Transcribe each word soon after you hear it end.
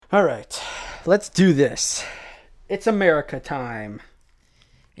All right, let's do this. It's America time.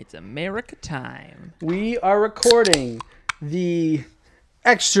 It's America time. We are recording the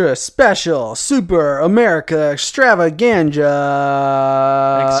extra special Super America Extravaganza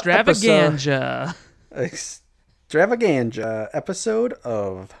episode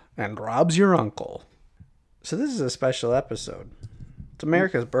of And Rob's Your Uncle. So this is a special episode. It's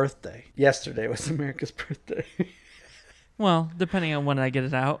America's birthday. Yesterday was America's birthday. Well, depending on when I get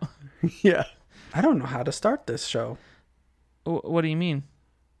it out. Yeah. I don't know how to start this show. What do you mean?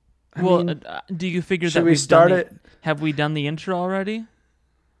 Do you figure should that we start it? Have we done the intro already?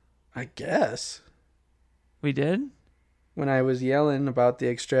 I guess. We did? When I was yelling about the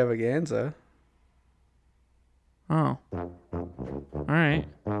extravaganza. Oh. All right.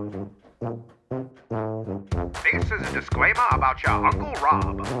 This is a disclaimer about your Uncle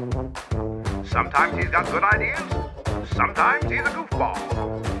Rob. Sometimes he's got good ideas. Sometimes he's a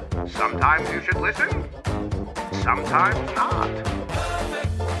goofball. Sometimes you should listen. Sometimes not.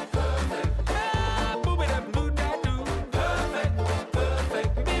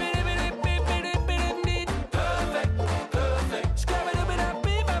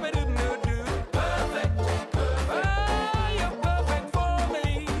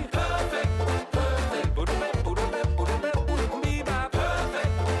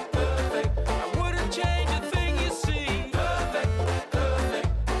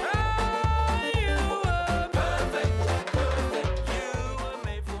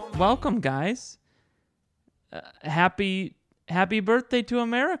 Welcome, guys. Happy birthday to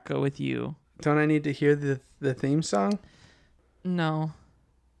America with you. Don't I need to hear the theme song? No.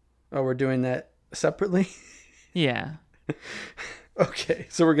 Oh, we're doing that separately? Yeah. Okay,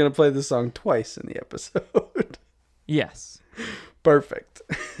 so we're going to play the song twice in the episode. Yes. Perfect.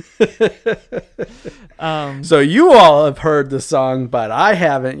 So you all have heard the song, but I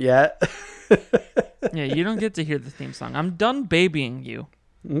haven't yet. Yeah, you don't get to hear the theme song. I'm done babying you.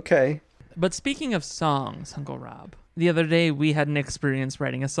 Okay. But speaking of songs, Uncle Rob, the other day we had an experience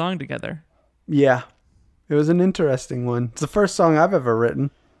writing a song together. Yeah. It was an interesting one. It's the first song I've ever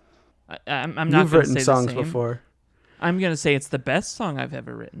written. I'm not You've going to written say songs the same. before. I'm going to say it's the best song I've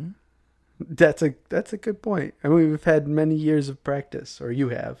ever written. That's a good point. I mean, we've had many years of practice, or you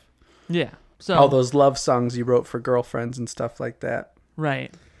have. Yeah. So all those love songs you wrote for girlfriends and stuff like that.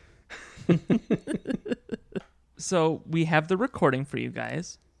 Right. So we have the recording for you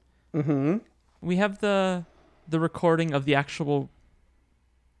guys. Mm-hmm. We have the recording of the actual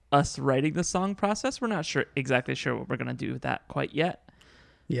us writing the song process. We're not exactly sure what we're going to do with that quite yet.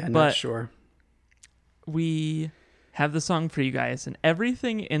 Yeah, not but sure. We have the song for you guys, and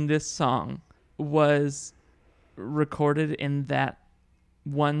everything in this song was recorded in that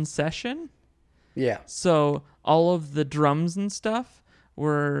one session. Yeah. So all of the drums and stuff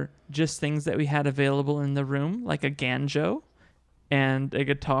were just things that we had available in the room, like a banjo and a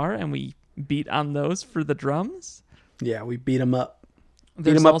guitar, and we beat on those for the drums. Yeah, we beat them up.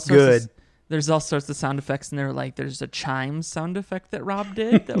 There's beat them up good. There's all sorts of sound effects in there, like there's a chime sound effect that Rob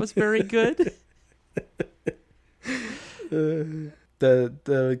did that was very good.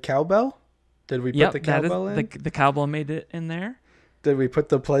 The cowbell? Did we put the cowbell in? The cowbell made it in there. Did we put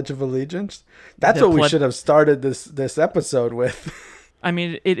the Pledge of Allegiance? That's what we should have started this episode with. I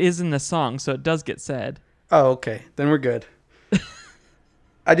mean, it is in the song, so it does get said. Oh, okay. Then we're good.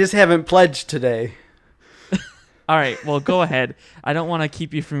 I just haven't pledged today. All right. Well, go ahead. I don't want to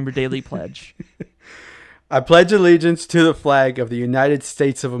keep you from your daily pledge. I pledge allegiance to the flag of the United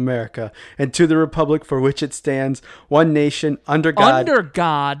States of America and to the republic for which it stands, one nation, under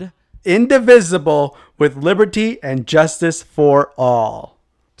God, indivisible, with liberty and justice for all.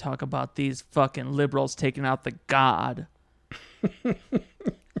 Talk about these fucking liberals taking out the God.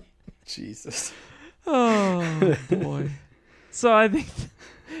 Jesus. Oh, boy. So I think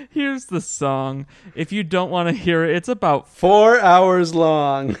here's the song. If you don't want to hear it, it's about 4 hours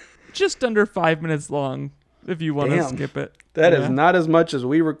long. Just under 5 minutes long, if you want to skip it. That is not as much as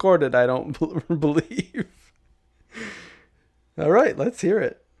we recorded, I don't believe. All right, let's hear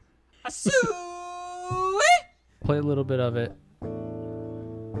it. Play a little bit of it.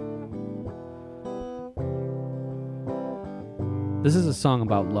 This is a song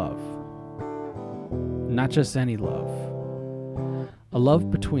about love. Not just any love. A love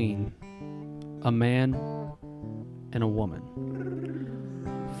between a man and a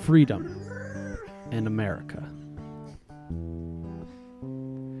woman. Freedom and America.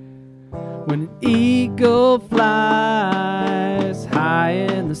 When an eagle flies high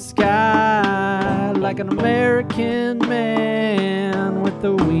in the sky like an American man with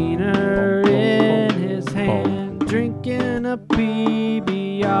a wiener in his hand, drinking a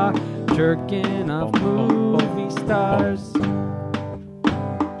PBR are jerking off movie stars.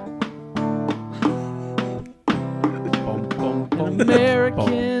 An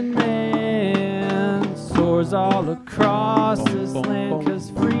American man soars all across this land,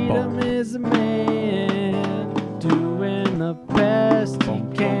 'cause freedom is a man doing the best he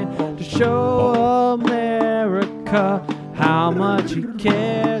can to show America how much he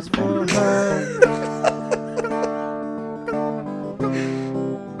cares for her.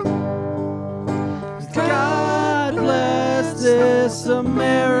 God bless this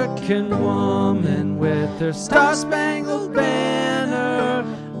American woman with her star-spangled banner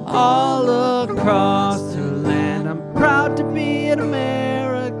all across her land. I'm proud to be an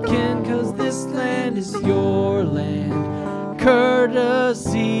American, 'cause this land is your land,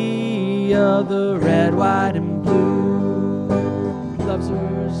 courtesy of the red, white, and blue. Loves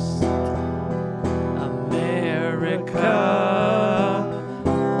hers, America.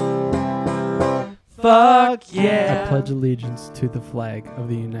 Fuck yeah. I pledge allegiance to the flag of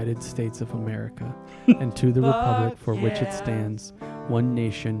the United States of America and to the republic for which it stands, one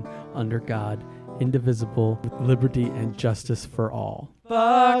nation, under God, indivisible, with liberty and justice for all.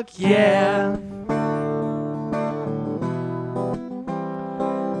 Fuck yeah.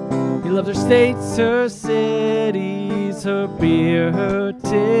 He loves her states, her cities, her beer, her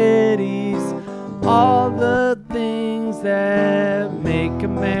titties, all the things that make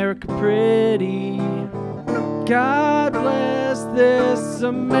America pretty. God bless this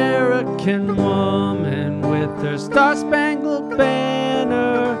American woman with her star-spangled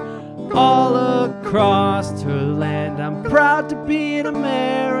banner all across her land. I'm proud to be an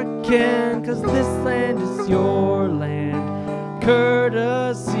American, 'cause this land is your land,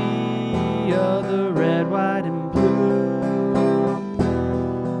 courtesy of the red, white, and blue.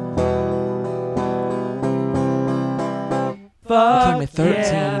 Became a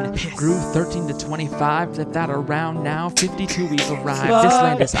 13, grew 13 to 25, that around now 52 we've arrived. This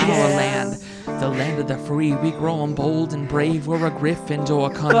land is our land, the land of the free. We grow 'em bold and brave, we're a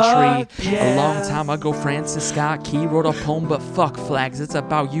Gryffindor country. A long time ago Francis Scott Key wrote a poem, but fuck flags, it's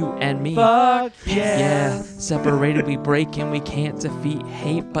about you and me. Yeah, separated we break and we can't defeat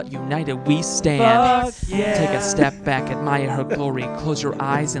hate, but united we stand. Take a step back, admire her glory, close your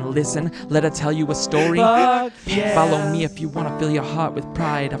eyes and listen, let her tell you a story. Follow me if you want to fill your heart with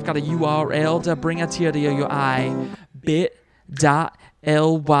pride. I've got a URL to bring a tear to your eye. bit.ly/RU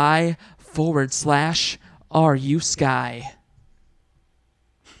Sky.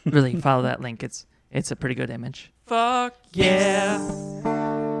 Really, follow that link. It's a pretty good image. Fuck yeah.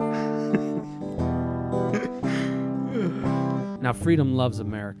 Now, freedom loves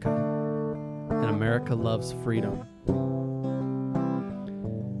America, and America loves freedom.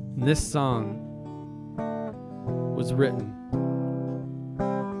 And this song was written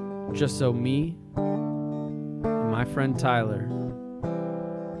just so me and my friend Tyler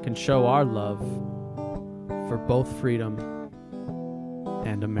can show our love for both freedom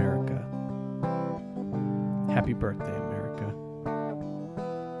and America. Happy birthday, America.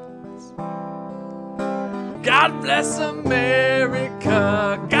 God bless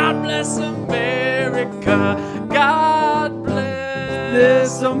America. God bless America. God bless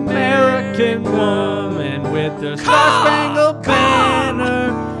this American woman with her star-spangled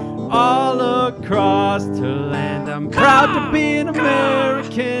banner all across her land. I'm proud to be an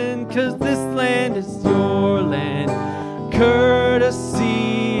American, 'cause this land is your land,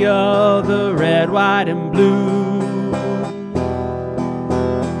 courtesy of the red, white, and blue.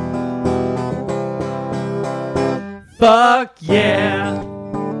 Fuck yeah.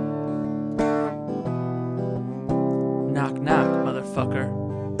 Knock, knock, motherfucker.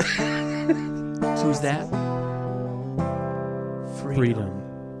 Who's that? Freedom.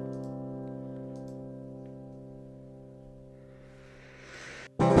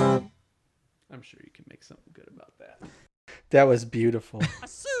 I'm sure you can make something good about that. That was beautiful.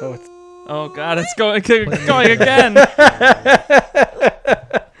 Oh God, it's going again.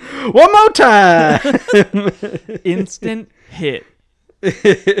 One more time. Instant hit.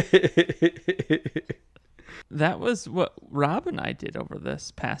 That was what Rob and I did over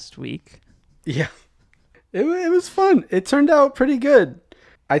this past week. Yeah. It was fun. It turned out pretty good.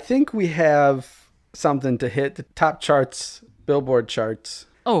 I think we have something to hit the top charts, Billboard charts.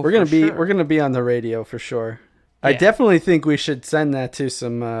 Oh, we're gonna be on the radio for sure. Yeah. I definitely think we should send that to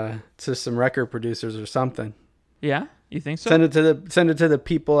some record producers or something. Yeah, you think so? Send it to the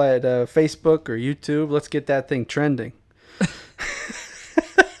people at Facebook or YouTube. Let's get that thing trending.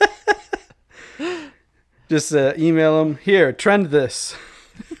 Just email them, here, trend this.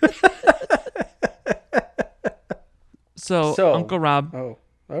 So Uncle Rob. Oh,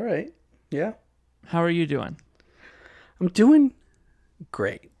 All right. Yeah. How are you doing? I'm doing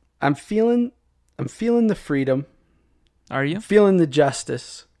great. I'm feeling the freedom. Are you? I'm feeling the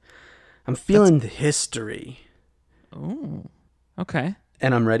justice. I'm feeling the history. Oh, okay.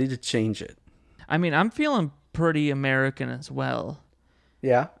 And I'm ready to change it. I mean, I'm feeling pretty American as well.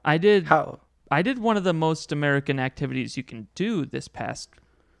 Yeah? I did. How? I did one of the most American activities you can do this past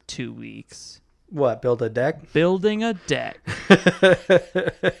 2 weeks. What, build a deck? Building a deck.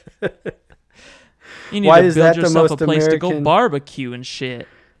 You need Why to is build that the yourself most a place to go American- barbecue and shit.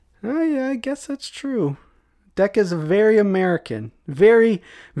 Oh, yeah, I guess that's true. Deck is a very American, very,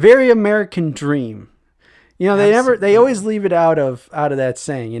 very American dream. You know, they always leave it out of that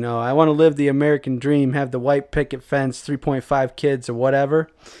saying, you know, I want to live the American dream, have the white picket fence, 3.5 kids or whatever.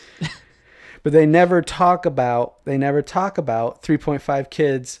 But they never talk about 3.5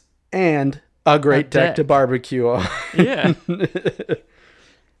 kids and a great deck to barbecue on. Yeah.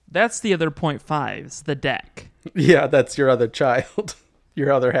 That's the other 0.5s, the deck. Yeah, that's your other child,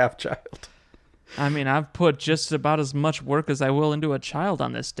 your other half child. I mean, I've put just about as much work as I will into a child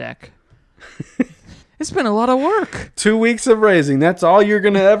on this deck. It's been a lot of work. 2 weeks of raising, that's all you're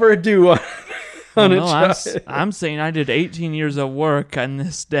going to ever do on a child. I'm saying I did 18 years of work on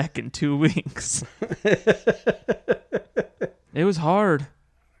this deck in 2 weeks. It was hard.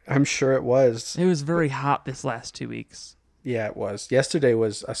 I'm sure it was. It was very hot this last 2 weeks. Yeah, it was. Yesterday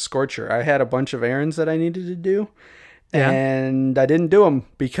was a scorcher. I had a bunch of errands that I needed to do, Yeah. and I didn't do them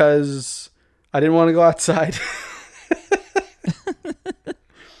because I didn't want to go outside.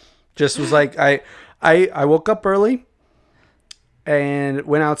 Just was like, I woke up early and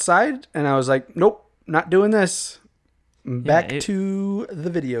went outside, and I was like, nope, not doing this. Back to the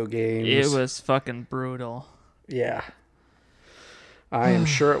video games. It was fucking brutal. Yeah. I am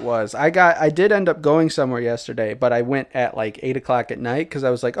sure it was. I did end up going somewhere yesterday, but I went at like 8 o'clock at night because I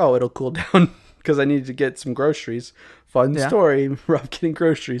was like, oh, it'll cool down because I needed to get some groceries. Fun story, Rob getting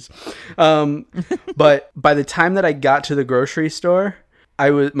groceries. But by the time that I got to the grocery store,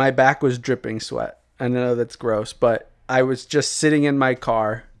 my back was dripping sweat. I know that's gross, but I was just sitting in my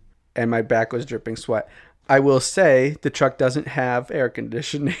car and my back was dripping sweat. I will say the truck doesn't have air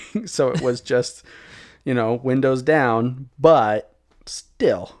conditioning, so it was just, windows down, but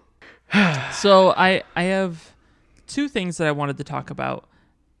still. So I have two things that I wanted to talk about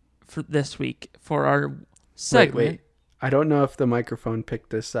for this week for our segment. Wait. I don't know if the microphone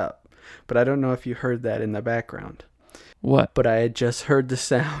picked this up, but I don't know if you heard that in the background. What? But I had just heard the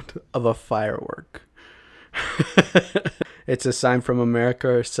sound of a firework. It's a sign from America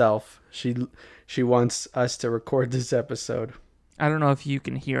herself. She wants us to record this episode. I don't know if you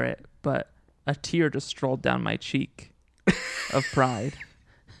can hear it, but a tear just strolled down my cheek of pride.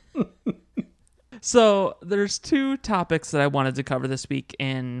 So there's two topics that I wanted to cover this week,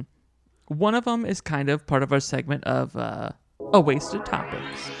 and one of them is kind of part of our segment of a wasted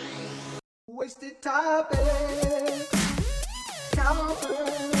topics. Wasted topics.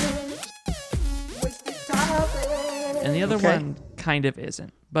 Wasted topics. And the other one kind of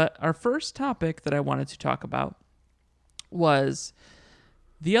isn't. But our first topic that I wanted to talk about was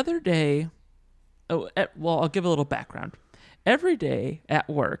the other day. I'll give a little background. Every day at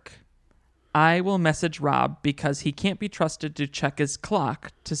work, I will message Rob because he can't be trusted to check his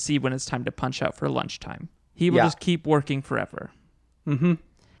clock to see when it's time to punch out for lunchtime. He will just keep working forever. Mm-hmm.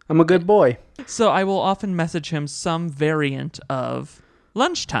 I'm a good boy. So I will often message him some variant of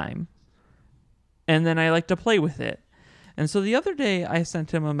lunchtime, and then I like to play with it. And so the other day, I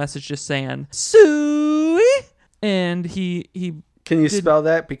sent him a message just saying, Suey! And he Can you spell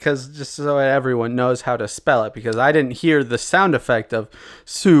that? Because just so everyone knows how to spell it, because I didn't hear the sound effect of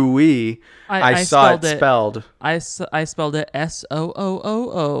Suey. I saw it spelled. I spelled it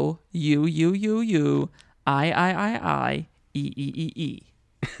SOOOOUUIIIIEEEE.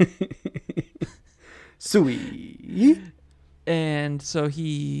 Suey. And so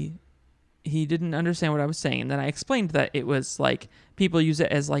he didn't understand what I was saying. And then I explained that it was like people use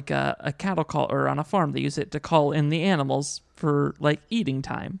it as like a cattle call, or on a farm they use it to call in the animals for like eating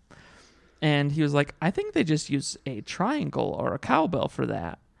time. And he was like, I think they just use a triangle or a cowbell for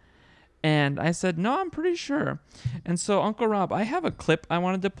that. And I said, no, I'm pretty sure. And so, Uncle Rob, I have a clip I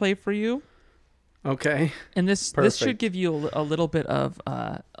wanted to play for you. Okay. And this should give you a little bit of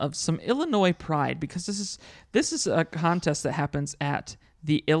some Illinois pride, because this is a contest that happens at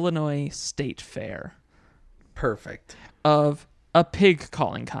the Illinois State Fair. Perfect. Of a pig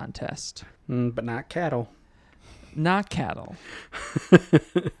calling contest. But not cattle. Not cattle.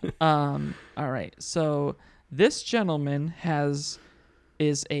 All right. So this gentleman is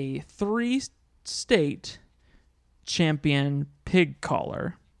a 3-state champion pig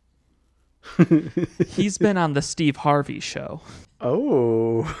caller. He's been on the Steve Harvey Show.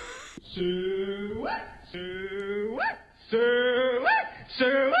 Oh.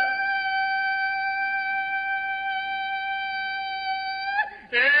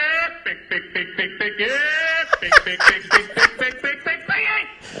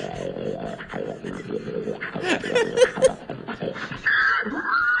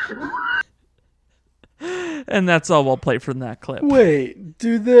 And that's all we'll play from that clip. Wait,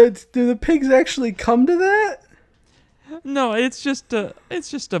 do the pigs actually come to that? No, it's just a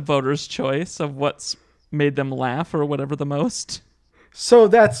voter's choice of what's made them laugh or whatever the most. So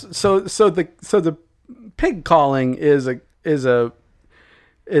that's so the pig calling is a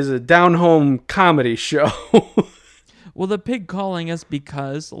down home comedy show. Well, the pig calling is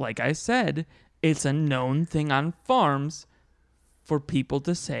because, like I said, it's a known thing on farms for people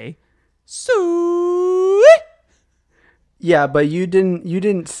to say "soo." Yeah, but you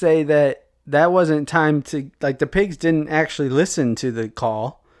didn't say that wasn't time to, like, the pigs didn't actually listen to the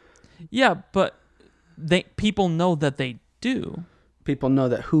call. Yeah, but people know that they do. People know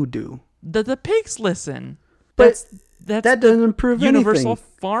that who do. The pigs listen. But that's that doesn't prove universal anything.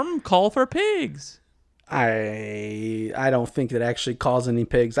 farm call for pigs. I don't think it actually calls any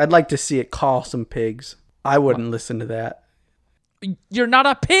pigs. I'd like to see it call some pigs. I wouldn't listen to that. You're not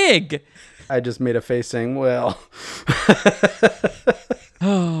a pig. I just made a face saying, well.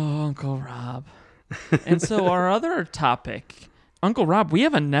 Oh, Uncle Rob. And so our other topic, Uncle Rob, we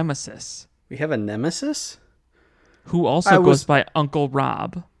have a nemesis. We have a nemesis? Who also goes by Uncle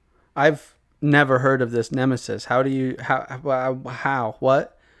Rob. I've never heard of this nemesis. How?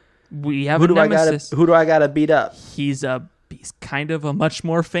 What? We have a nemesis. Who do I gotta beat up? He's kind of a much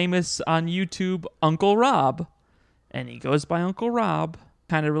more famous on YouTube Uncle Rob. And he goes by Uncle Rob.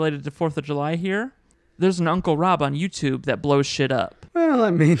 Kind of related to 4th of July here. There's an Uncle Rob on YouTube that blows shit up. Well,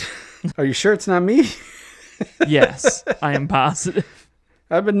 I mean, are you sure it's not me? Yes, I am positive.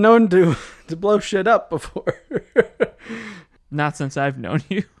 I've been known to blow shit up before. Not since I've known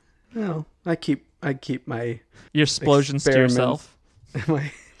you. No, I keep my your explosions to yourself.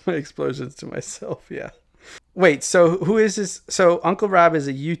 My explosions to myself. Yeah. Wait. So who is this? So Uncle Rob is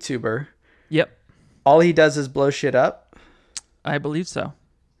a YouTuber. Yep. All he does is blow shit up. I believe so.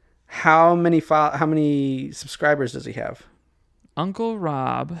 How many subscribers does he have? Uncle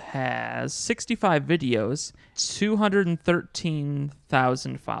Rob has 65 videos,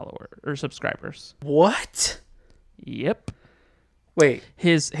 213,000 followers or subscribers. What? Yep. Wait.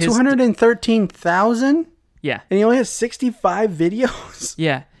 His 213,000? Yeah. And he only has 65 videos?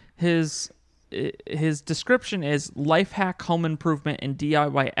 Yeah. His description is life hack, home improvement, and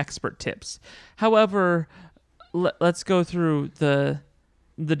DIY expert tips. However, let's go through the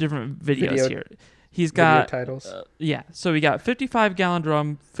different videos here. He's got titles. So we got 55-gallon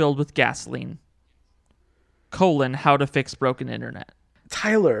drum filled with gasoline. : how to fix broken internet.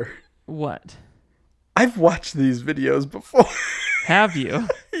 Tyler. What? I've watched these videos before. Have you?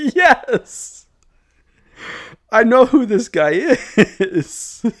 Yes. I know who this guy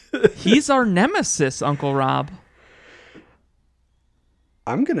is. He's our nemesis, Uncle Rob.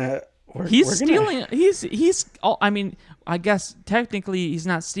 He's stealing. I mean, I guess technically he's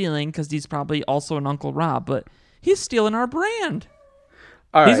not stealing because he's probably also an Uncle Rob, but he's stealing our brand.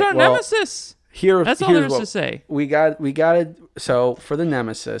 He's our nemesis. That's all there is to say. We got it. So for the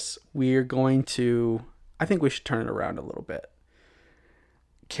nemesis, we're going to. I think we should turn it around a little bit.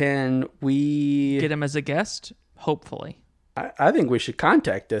 Can we get him as a guest? Hopefully. I think we should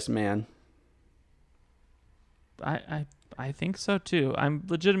contact this man. I think so too. I'm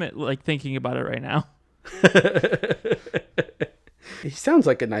legitimate thinking about it right now. He sounds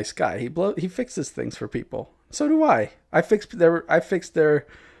like a nice guy. He fixes things for people. So do I. I fixed their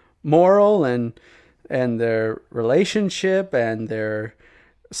moral and their relationship and their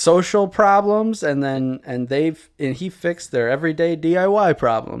social problems, and he fixed their everyday DIY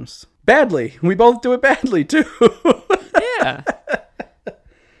problems. Badly. We both do it badly too. Yeah.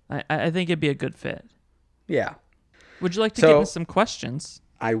 I think it'd be a good fit. Yeah. Would you like to get into some questions?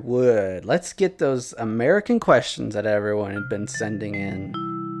 I would. Let's get those American questions that everyone had been sending in.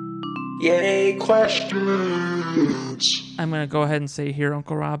 Yay, questions! I'm going to go ahead and say here,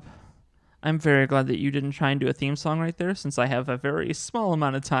 Uncle Rob, I'm very glad that you didn't try and do a theme song right there, since I have a very small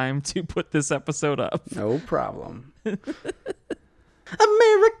amount of time to put this episode up. No problem. America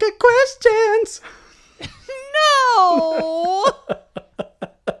questions! No!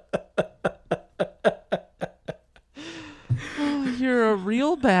 Oh, you're a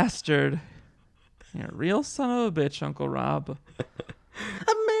real bastard. You're a real son of a bitch, Uncle Rob.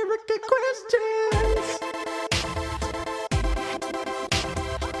 America questions!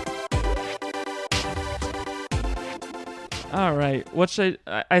 All right. What should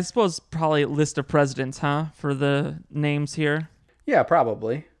I suppose probably list of presidents, huh? For the names here. Yeah,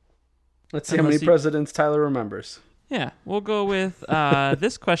 probably. Let's see how many presidents Tyler remembers. Yeah, we'll go with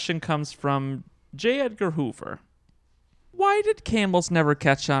this question comes from J. Edgar Hoover. Why did camels never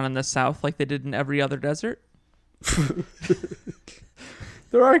catch on in the South like they did in every other desert?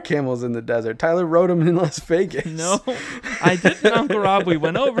 There are camels in the desert. Tyler rode them in Las Vegas. No, I didn't, Uncle Rob. We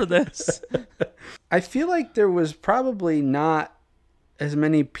went over this. I feel like there was probably not as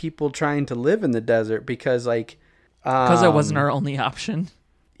many people trying to live in the desert because, like... Because it wasn't our only option.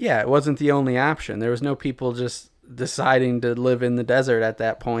 Yeah, it wasn't the only option. There was no people just deciding to live in the desert at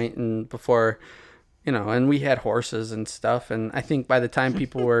that point and before... You know, and we had horses and stuff, and I think by the time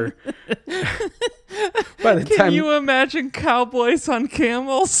people were... Can you imagine cowboys on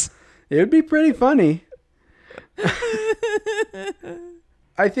camels? It would be pretty funny.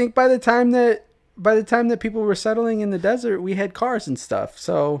 I think by the time that people were settling in the desert, we had cars and stuff.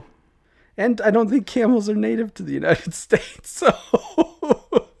 So, and I don't think camels are native to the United States. So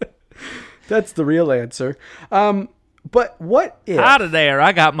that's the real answer. But what if... Out of there.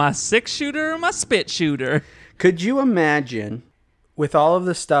 I got my 6-shooter and my spit shooter. Could you imagine, with all of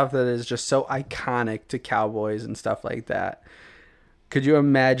the stuff that is just so iconic to cowboys and stuff like that, could you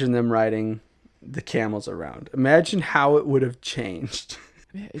imagine them riding the camels around? Imagine how it would have changed.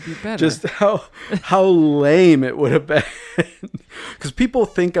 Yeah, it'd be better. Just how lame it would have been. Because people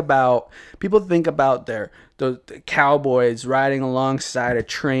think about the cowboys riding alongside of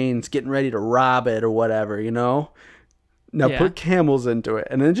trains, getting ready to rob it or whatever, you know? Now put camels into it,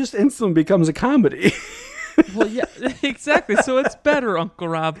 and then it just instantly becomes a comedy. Well, yeah, exactly. So it's better, Uncle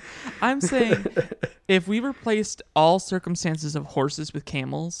Rob. I'm saying if we replaced all circumstances of horses with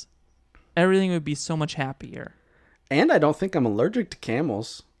camels, everything would be so much happier. And I don't think I'm allergic to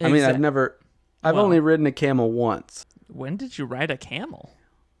camels. Exactly. I mean, I've only ridden a camel once. When did you ride a camel?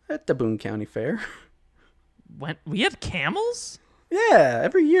 At the Boone County Fair. When we have camels? Yeah,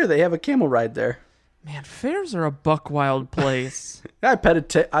 every year they have a camel ride there. Man, fairs are a buck wild place. I pet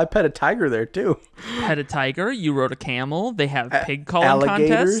a tiger there too. Pet a tiger? You rode a camel? They have pig calling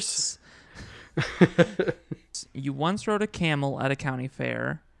alligators. Contests? You once rode a camel at a county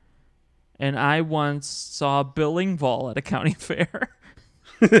fair, and I once saw Billingval at a county fair.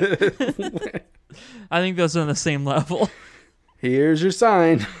 I think those are on the same level. Here's your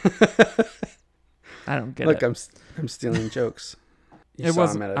sign. I don't get it. Look, I'm stealing jokes. I'm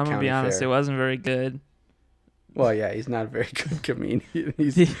gonna be honest. Fair. It wasn't very good. Well, yeah, he's not a very good comedian.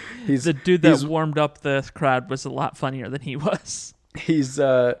 He's the dude that warmed up the crowd was a lot funnier than he was. He's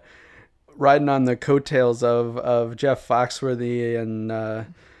riding on the coattails of Jeff Foxworthy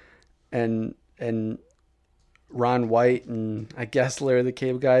and Ron White and I guess Larry the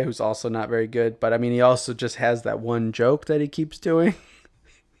Cable Guy, who's also not very good. But I mean, he also just has that one joke that he keeps doing.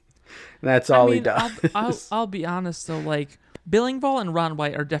 And that's all he does. I'll be honest though, like. Billingval and Ron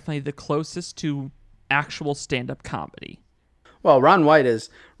White are definitely the closest to actual stand-up comedy. Well, Ron White is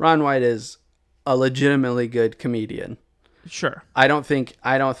a legitimately good comedian. Sure. I don't think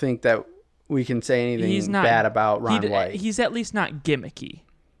that we can say anything bad about Ron White. He's at least not gimmicky.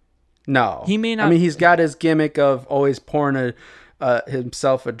 No. He may not. I mean, he's got his gimmick of always pouring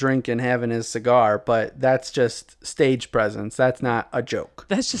himself a drink and having his cigar, but that's just stage presence. That's not a joke.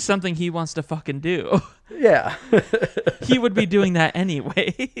 That's just something he wants to fucking do. Yeah. He would be doing that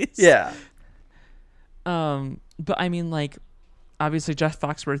anyways. Yeah. But I mean, like, obviously Jeff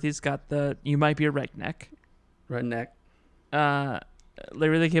Foxworthy's got the "You Might Be a Redneck."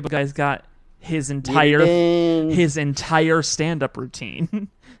 Larry the Cable Guy's got his entire stand-up routine.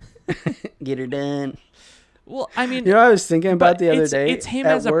 Get her done. Well, I mean, you know what I was thinking about the other day? It's him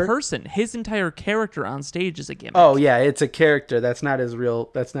as a person. His entire character on stage is a gimmick. Oh yeah, it's a character. That's not his real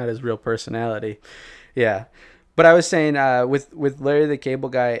personality. Yeah, but I was saying with Larry the Cable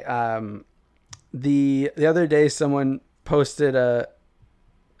Guy, the other day someone posted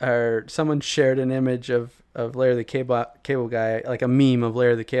someone shared an image of Larry the Cable Guy, like a meme of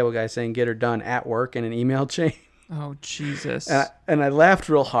Larry the Cable Guy saying "Get her done" at work in an email chain. Oh Jesus! And I laughed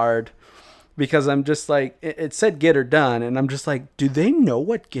real hard. Because I'm just like, it said "get her done," and I'm just like, do they know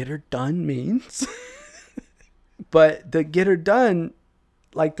what "get her done" means? But the "get her done,"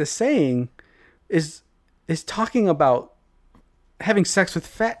 like the saying, is talking about having sex with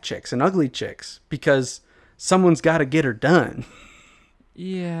fat chicks and ugly chicks because someone's got to get her done.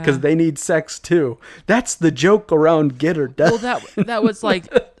 Yeah. Because they need sex too. That's the joke around "get her done." Well, that was like,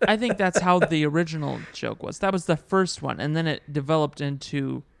 I think that's how the original joke was. That was the first one, and then it developed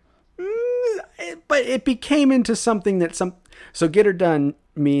into. But it became into something so "get her done"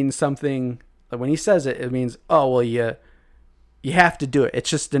 means something. Like when he says it, it means, oh well, You have to do it. It's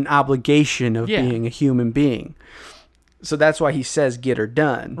just an obligation of being a human being. So that's why he says get her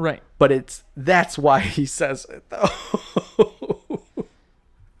done. Right. But that's why he says it, though.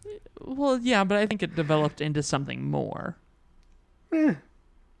 Well, yeah, but I think it developed into something more.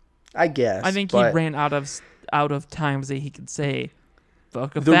 I guess. I think he ran out of times that he could say,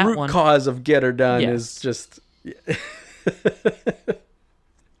 fuck of the that root one. cause of get her done is just...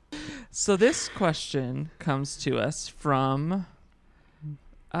 So this question comes to us from...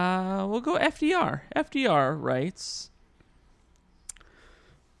 we'll go FDR. FDR writes...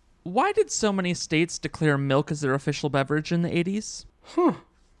 Why did so many states declare milk as their official beverage in the 80s?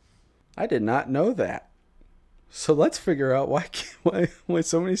 I did not know that. So let's figure out why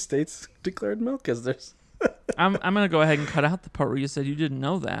so many states declared milk as theirs. I'm going to go ahead and cut out the part where you said you didn't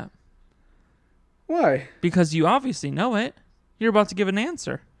know that. Why? Because you obviously know it. You're about to give an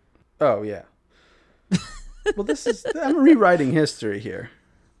answer. Oh, yeah. Well, I'm rewriting history here.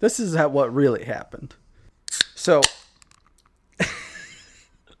 This is what really happened. So...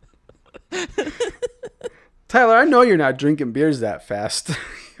 Tyler, I know you're not drinking beers that fast.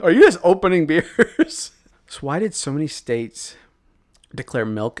 Are you just opening beers? So why did so many states declare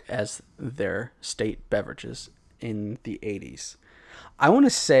milk as their state beverages in the 80s? I want to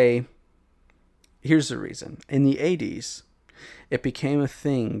say, here's the reason. In the 80s, it became a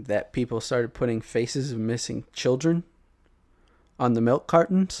thing that people started putting faces of missing children on the milk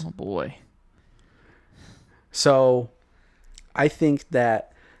cartons. Oh, boy. So I think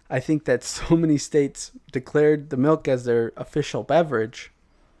that so many states declared the milk as their official beverage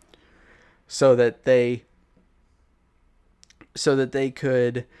so that they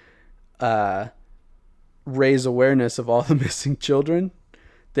could raise awareness of all the missing children.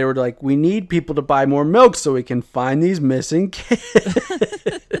 They were like, we need people to buy more milk so we can find these missing kids.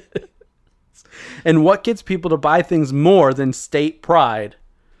 And what gets people to buy things more than state pride?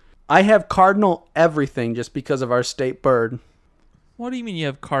 I have cardinal everything just because of our state bird. What do you mean you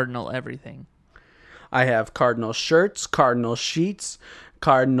have cardinal everything? I have cardinal shirts, cardinal sheets,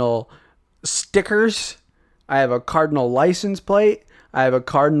 cardinal stickers. I have a cardinal license plate. I have a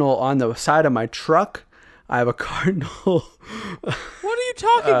cardinal on the side of my truck. I have a cardinal... What are you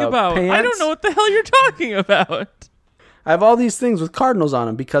talking about? Pants. I don't know what the hell you're talking about. I have all these things with cardinals on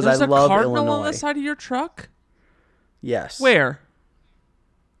them because I love Illinois. There's a cardinal on the side of your truck? Yes. Where?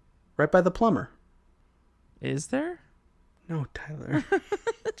 Right by the plumber. Is there? No, Tyler.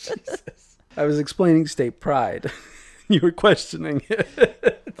 Jesus. I was explaining state pride. You were questioning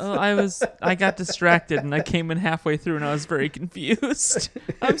it. Well, I got distracted and I came in halfway through and I was very confused.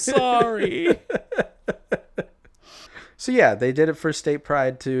 I'm sorry. So yeah, they did it for state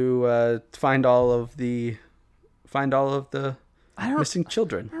pride to find all of the missing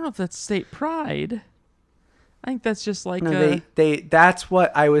children. I don't know if that's state pride. I think that's just like that's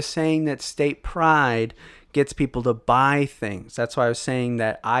what I was saying, that state pride gets people to buy things. That's why I was saying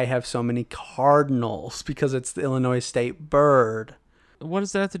that I have so many cardinals, because it's the Illinois state bird. What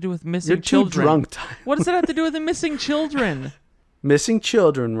does that have to do with missing You're children? Too drunk, Tyler. What does that have to do with the missing children? Missing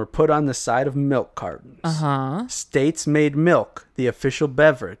children were put on the side of milk cartons. Uh-huh. States made milk the official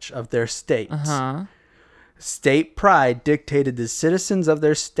beverage of their states. Uh-huh. State pride dictated the citizens of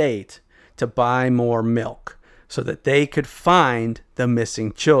their state to buy more milk so that they could find the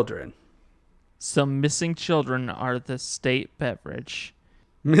missing children. So missing children are the state beverage.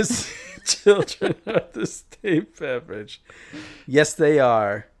 Missing children are the state beverage. Yes, they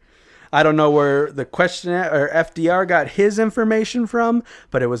are. I don't know where the questionnaire or FDR got his information from,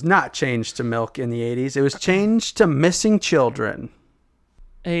 but it was not changed to milk in the 80s. It was changed to missing children.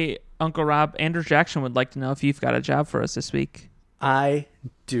 Hey, Uncle Rob, Andrew Jackson would like to know if you've got a job for us this week. I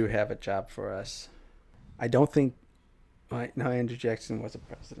do have a job for us. I don't think... No, Andrew Jackson was a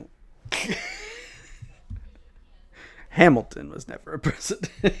president. Hamilton was never a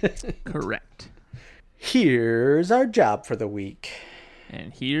president. Correct. Here's our job for the week.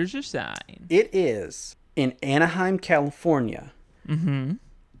 And here's your sign. It is in Anaheim, California. Mm-hmm.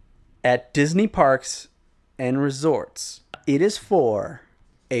 At Disney Parks and Resorts. It is for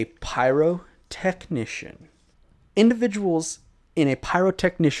a pyrotechnician. Individuals in a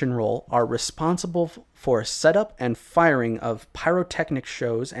pyrotechnician role are responsible for setup and firing of pyrotechnic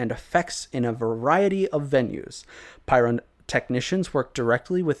shows and effects in a variety of venues. Pyrotechnicians work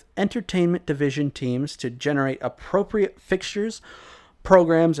directly with entertainment division teams to generate appropriate fixtures,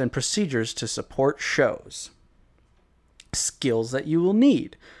 programs, and procedures to support shows. Skills that you will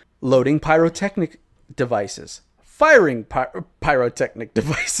need: loading pyrotechnic devices, firing pyrotechnic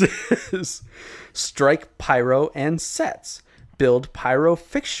devices, strike pyro and sets, build pyro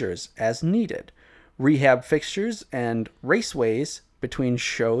fixtures as needed, rehab fixtures, and raceways between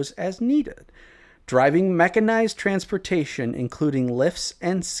shows as needed, driving mechanized transportation including lifts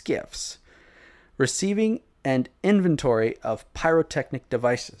and skiffs, receiving and inventory of pyrotechnic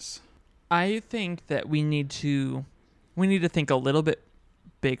devices. I think that we need to think a little bit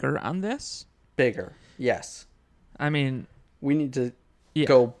bigger on this. Bigger, yes. I mean, we need to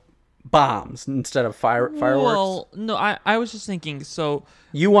go bombs instead of fireworks. Well, no, I was just thinking, so...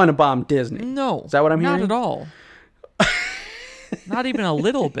 You want to bomb Disney? No. Is that what I'm hearing? Not at all. Not even a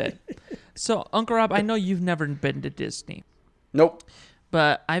little bit. So, Uncle Rob, I know you've never been to Disney. Nope.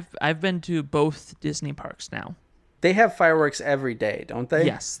 But I've been to both Disney parks now. They have fireworks every day, don't they?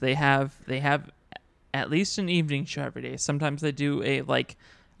 Yes, they have at least an evening show every day. Sometimes they do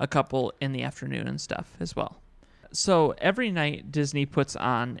a couple in the afternoon and stuff as well. So every night Disney puts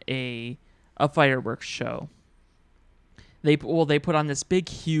on a fireworks show. They put on this big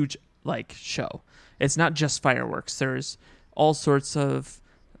huge show. It's not just fireworks. There's all sorts of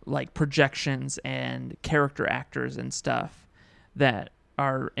projections and character actors and stuff that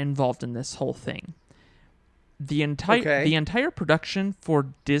are involved in this whole thing. The entire production for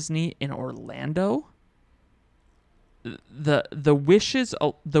Disney in Orlando, the Wishes,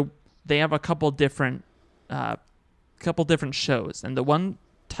 they have a couple different shows, and the one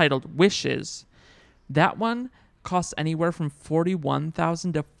titled Wishes, that one costs anywhere from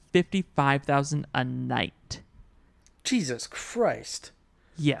 $41,000 to $55,000 a night. Jesus Christ!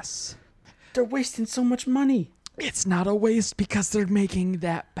 Yes, they're wasting so much money. It's not a waste because they're making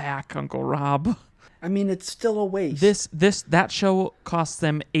that back, Uncle Rob. I mean, it's still a waste. That show costs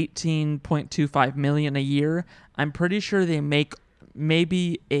them $18.25 million a year. I'm pretty sure they make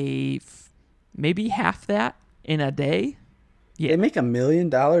maybe half that in a day. Yeah. They make $1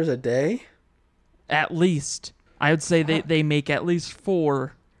 million a day? At least. I would say they make at least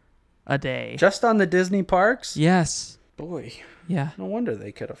 4 a day. Just on the Disney parks? Yes. Boy. Yeah. No wonder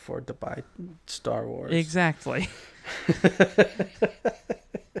they could afford to buy Star Wars. Exactly.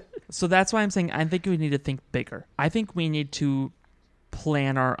 So that's why I'm saying I think we need to think bigger. I think we need to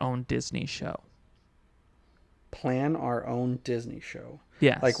plan our own Disney show. Plan our own Disney show?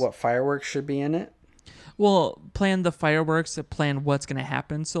 Yes. Like what fireworks should be in it? Well, plan the fireworks, plan what's going to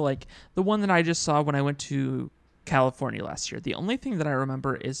happen. So the one that I just saw when I went to California last year, the only thing that I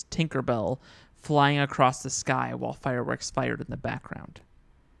remember is Tinkerbell flying across the sky while fireworks fired in the background.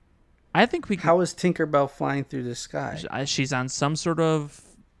 I think we can... How is Tinkerbell flying through the sky? She's on some sort of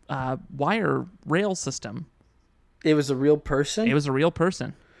wire rail system. It was a real person? It was a real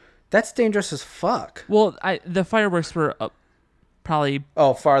person. That's dangerous as fuck. Well, the fireworks were probably...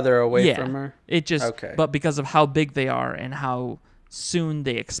 Oh, farther away from her? It just... Okay. But because of how big they are and how soon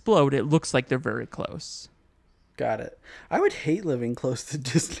they explode, it looks like they're very close. Got it. I would hate living close to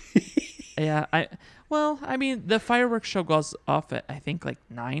Disney. Yeah, the fireworks show goes off at, I think,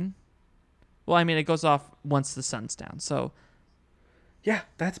 9. Well, it goes off once the sun's down, so... Yeah,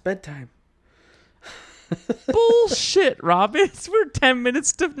 that's bedtime. Bullshit, Rob. We're 10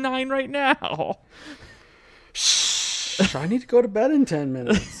 minutes to 9 right now. Shh. I need to go to bed in 10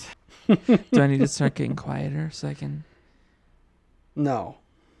 minutes. Do I need to start getting quieter so I can... No.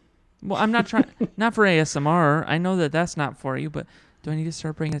 Well, I'm not trying... Not for ASMR. I know that that's not for you, but do I need to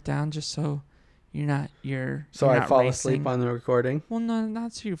start bringing it down just so you're not... So I fall asleep on the recording? Well, no,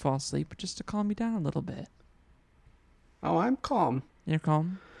 not so you fall asleep, but just to calm me down a little bit. Oh, I'm calm. You're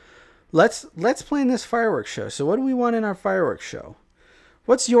calm? Let's plan this fireworks show. So what do we want in our fireworks show?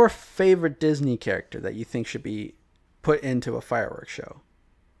 What's your favorite Disney character that you think should be put into a fireworks show?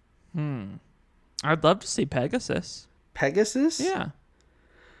 I'd love to see Pegasus. Pegasus? Yeah.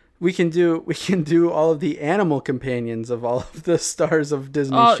 We can do all of the animal companions of all of the stars of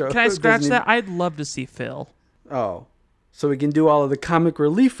Disney shows. Can I scratch that? I'd love to see Phil. Oh. So we can do all of the comic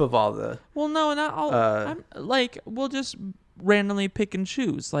relief of all the... Well, no, not all. We'll just randomly pick and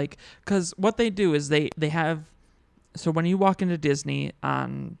choose. Because what they do is they have... So when you walk into Disney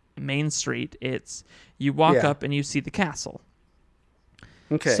on Main Street, you walk up and you see the castle.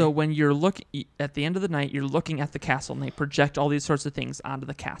 Okay. So when you're at the end of the night, you're looking at the castle, and they project all these sorts of things onto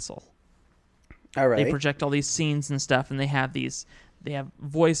the castle. All right. They project all these scenes and stuff, and they have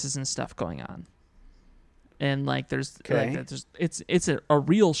voices and stuff going on. And it's a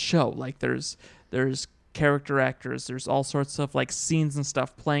real show. There's character actors. There's all sorts of scenes and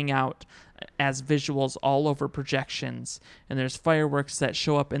stuff playing out as visuals all over projections. And there's fireworks that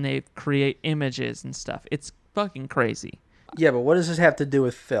show up and they create images and stuff. It's fucking crazy. Yeah, but what does this have to do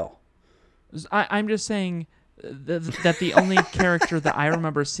with Phil? I'm just saying that the only character that I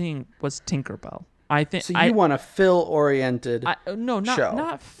remember seeing was Tinkerbell. I think so. You want a Phil-oriented no, show.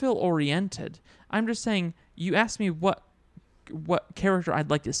 Not Phil-oriented. I'm just saying. You asked me what character I'd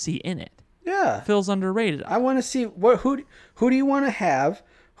like to see in it. Yeah, Phil's underrated. I want to see who do you want to have?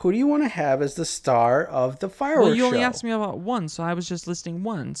 Who do you want to have as the star of the fireworks show? Well, you only asked me about one, so I was just listing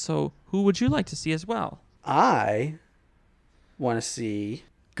one. So who would you like to see as well? I want to see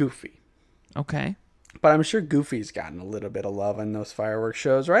Goofy. Okay. But I'm sure Goofy's gotten a little bit of love in those fireworks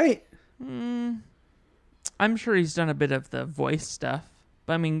shows, right? I'm sure he's done a bit of the voice stuff.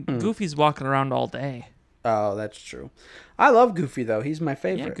 But I mean, Goofy's walking around all day. Oh, that's true. I love Goofy, though. He's my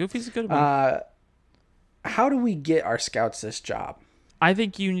favorite. Yeah, Goofy's a good one. How do we get our scouts this job? I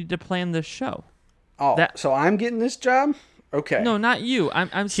think you need to plan this show. Oh, so I'm getting this job? Okay. No, not you.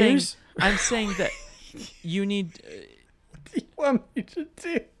 I'm saying that you need. What do you want me to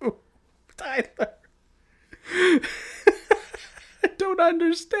do, Tyler? I don't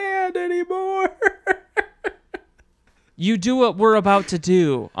understand anymore. You do what we're about to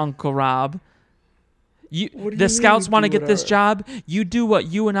do, Uncle Rob. The scouts want to get this job. You do what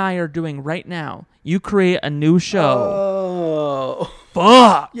you and I are doing right now. You create a new show. Oh.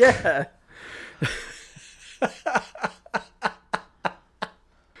 Fuck. Yeah.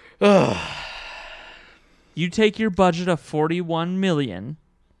 You take your budget of 41 million,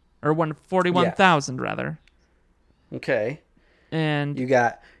 or 41,000 rather. Okay. And you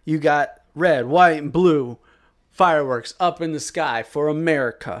got red, white, and blue fireworks up in the sky for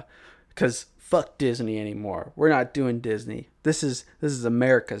America, because fuck Disney anymore. We're not doing Disney. This is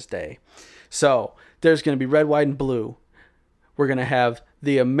America's day. So there's gonna be red, white, and blue. We're gonna have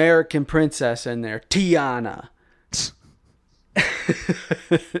the American princess in there, Tiana.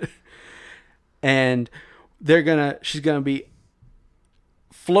 And she's gonna be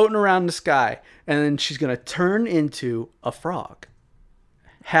floating around the sky, and then she's gonna turn into a frog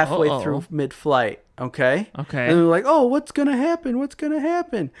halfway through mid-flight. Okay. And they're like, oh, what's gonna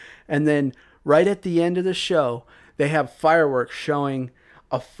happen? And then right at the end of the show, they have fireworks showing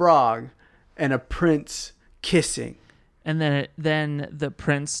a frog and a prince kissing. And then the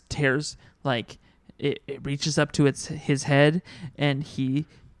prince tears, like, it reaches up to his head, and he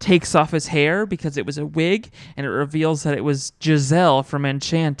takes off his hair because it was a wig, and it reveals that it was Giselle from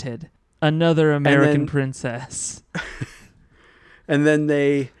Enchanted, another American princess. And then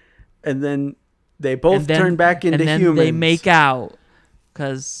they both turn back into humans. And then they make out,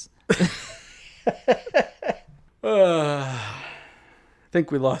 because... I think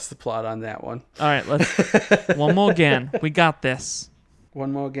we lost the plot on that one. All right, let's one more again. We got this.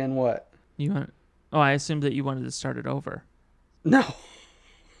 One more again. What? I assumed that you wanted to start it over. No.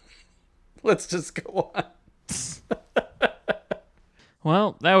 Let's just go on.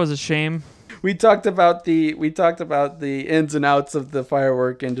 Well, that was a shame. We talked about the ins and outs of the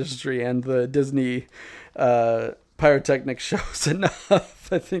firework industry and the Disney pyrotechnic shows enough.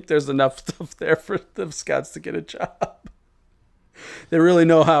 I think there's enough stuff there for the scouts to get a job. They really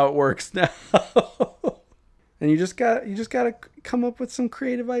know how it works now. And you just got to come up with some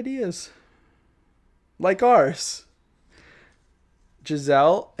creative ideas. Like ours.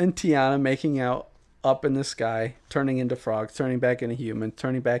 Giselle and Tiana making out up in the sky, turning into frogs, turning back into humans,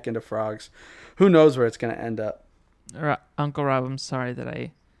 turning back into frogs. Who knows where it's going to end up? Uncle Rob, I'm sorry that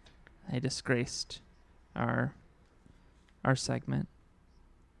I disgraced our segment.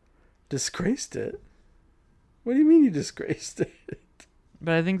 Disgraced it? What do you mean you disgraced it?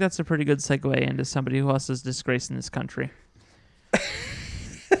 But I think that's a pretty good segue into somebody who else is disgraced in this country.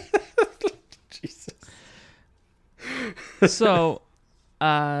 Jesus. So,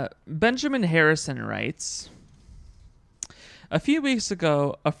 Benjamin Harrison writes, a few weeks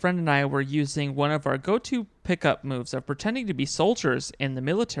ago, a friend and I were using one of our go-to pickup moves of pretending to be soldiers in the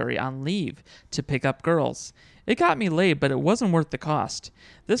military on leave to pick up girls. It got me laid, but it wasn't worth the cost.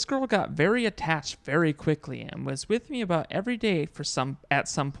 This girl got very attached very quickly and was with me about every day at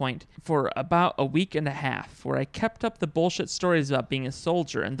some point for about a week and a half, where I kept up the bullshit stories about being a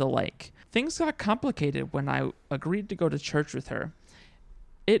soldier and the like. Things got complicated when I agreed to go to church with her.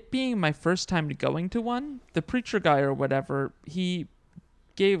 It being my first time going to one, the preacher guy or whatever, he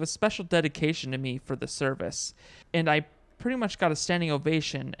gave a special dedication to me for the service, and I pretty much got a standing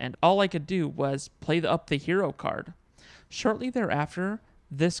ovation, and all I could do was play up the hero card. Shortly thereafter,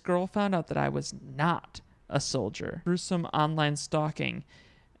 this girl found out that I was not a soldier through some online stalking,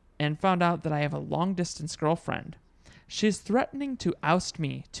 and found out that I have a long-distance girlfriend. She's threatening to oust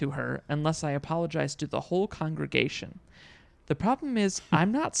me to her unless I apologize to the whole congregation. The problem is,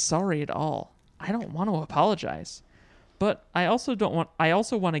 I'm not sorry at all. I don't want to apologize. But I also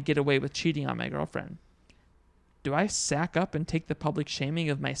want to get away with cheating on my girlfriend. Do I sack up and take the public shaming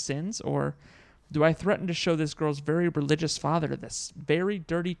of my sins, or do I threaten to show this girl's very religious father this very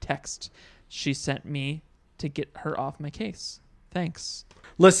dirty text she sent me to get her off my case? Thanks.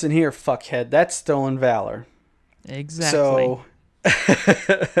 Listen here, fuckhead. That's stolen valor. Exactly. So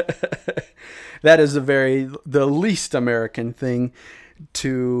that is the least American thing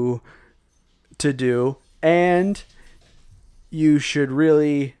to do, and you should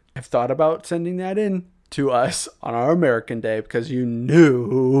really have thought about sending that in to us on our American Day, because you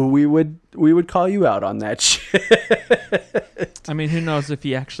knew we would call you out on that shit. I mean, who knows if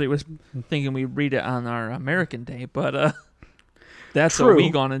he actually was thinking we'd read it on our American Day, but that's True. what we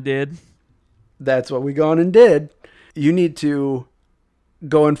gone and did. That's what we gone and did. You need to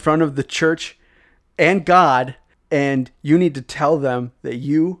go in front of the church and God, and you need to tell them that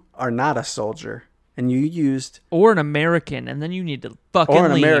you are not a soldier, and you used... Or an American, and then you need to fucking Or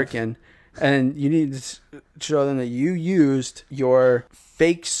an leave. American, and you need to show them that you used your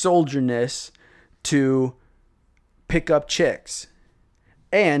fake solderness to pick up chicks,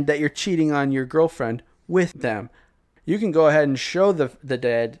 and that you're cheating on your girlfriend with them. You can go ahead and show the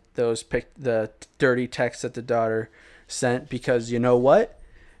dad the dirty texts that the daughter sent, because you know what?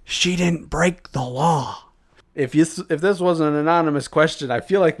 She didn't break the law. If this wasn't an anonymous question, I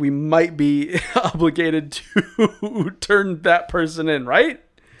feel like we might be obligated to turn that person in, right?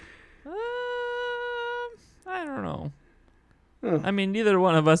 I don't know. I mean, neither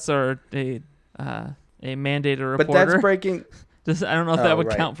one of us are a mandated reporter. But that's breaking... I don't know if that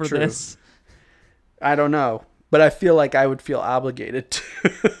would count for true. this. I don't know. But I feel like I would feel obligated to.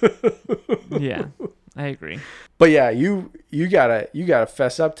 Yeah, I agree. But yeah, you gotta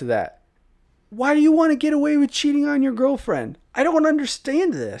fess up to that. Why do you want to get away with cheating on your girlfriend? I don't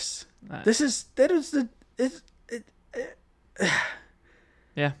understand this.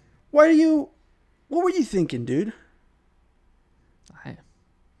 Yeah. What were you thinking, dude? I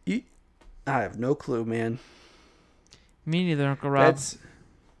have no clue, man. Me neither, Uncle Rob.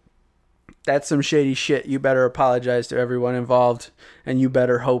 That's some shady shit. You better apologize to everyone involved, and you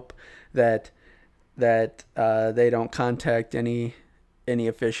better hope that they don't contact any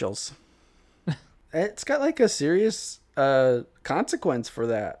officials. It's got like a serious consequence for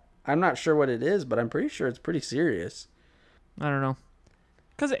that. I'm not sure what it is, but I'm pretty sure it's pretty serious. I don't know.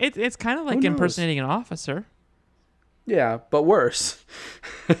 Because it's kind of like impersonating an officer. Yeah, but worse.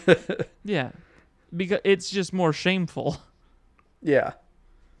 Yeah. Because it's just more shameful. Yeah.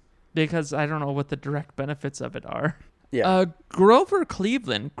 Because I don't know what the direct benefits of it are. Yeah. Grover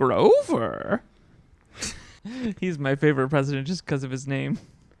Cleveland. Grover? He's my favorite president just because of his name.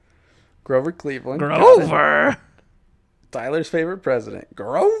 Grover Cleveland. Grover! Tyler's favorite president.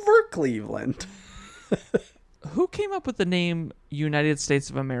 Grover Cleveland. Who came up with the name United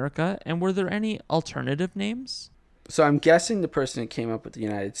States of America, and were there any alternative names? So I'm guessing the person who came up with the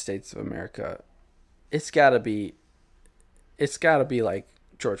United States of America, it's gotta be like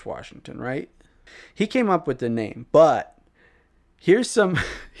George Washington, right? He came up with the name, but here's some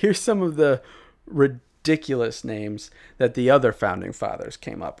of the ridiculous names that the other founding fathers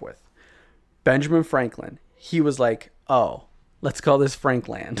came up with. Benjamin Franklin, he was like, "Oh, let's call this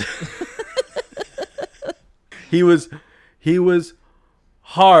Frankland." He was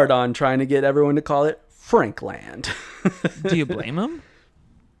hard on trying to get everyone to call it Frankland. Do you blame him?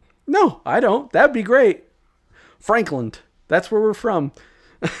 No, I don't. That'd be great. Frankland. That's where we're from.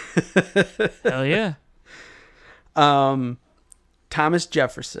 Hell yeah. Thomas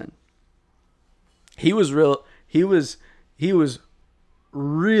Jefferson. He was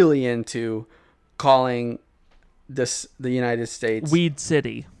really into calling the United States Weed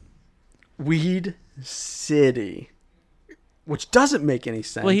City. Weed City, which doesn't make any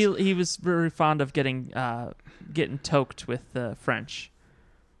sense. Well, he was very fond of getting toked with the French.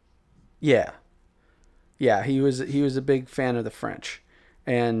 Yeah, he was a big fan of the French,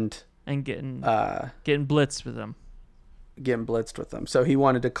 and getting blitzed with them. Getting blitzed with them. So he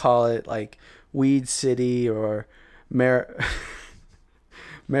wanted to call it like Weed City or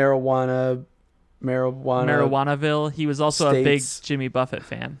Marijuanaville. He was also a big Jimmy Buffett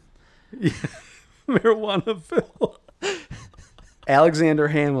fan. Yeah. Marijuanaville. Alexander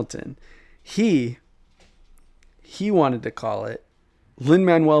Hamilton. He wanted to call it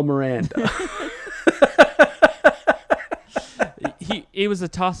Lin-Manuel Miranda. It was a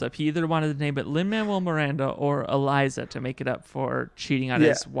toss-up. He either wanted to name it Lin-Manuel Miranda or Eliza to make it up for cheating on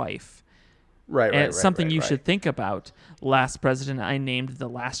his wife. Right. And it's something you should think about. Last president I named the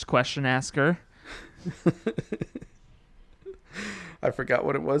last question asker. I forgot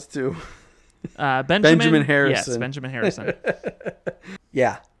what it was too. Benjamin Harrison. Yes, Benjamin Harrison.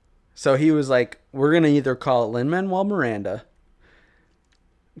 Yeah. So he was like, we're going to either call it Lin-Manuel Miranda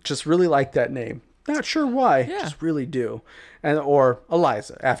Just really like that name. Not sure why. Yeah. Just really do. Or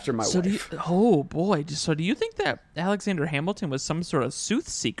Eliza, after my wife. Oh, boy. So do you think that Alexander Hamilton was some sort of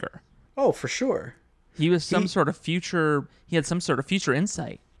soothsayer? Oh, for sure. He was he had some sort of future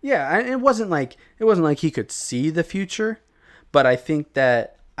insight. Yeah, and it wasn't like he could see the future, but I think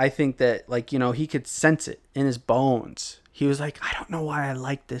that like, you know, he could sense it in his bones. He was like, I don't know why I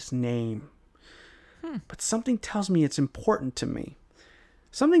like this name. But something tells me it's important to me.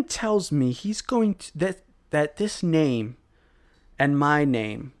 Something tells me he's going to that this name and my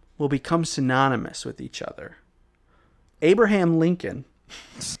name will become synonymous with each other. Abraham Lincoln,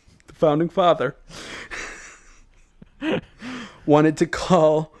 the founding father, wanted to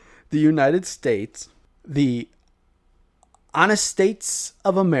call the United States the honest states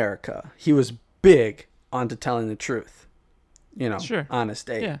of America. He was big onto telling the truth. You know, sure. Honest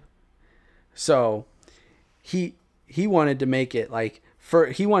state. Yeah. So he wanted to make it like,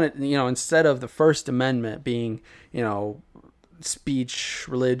 he wanted, you know, instead of the First Amendment being, you know, speech,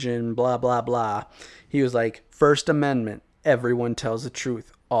 religion, blah, blah, blah, he was like, First Amendment, everyone tells the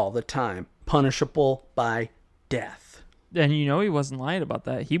truth all the time, punishable by death. And you know he wasn't lying about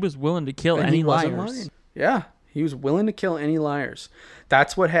that. He was willing to kill any liars. Yeah, he was willing to kill any liars.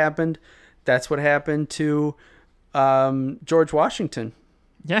 That's what happened. That's what happened to George Washington.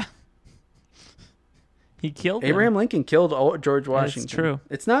 Yeah. He killed Abraham Lincoln killed George Washington.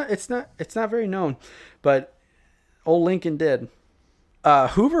 That's true. It's not very known, but old Lincoln did.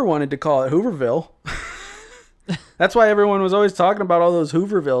 Hoover wanted to call it Hooverville. That's why everyone was always talking about all those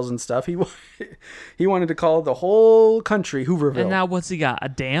Hoovervilles and stuff. He wanted to call the whole country Hooverville. And now what's he got? A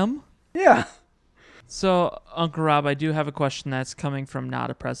dam? Yeah. So, Uncle Rob, I do have a question that's coming from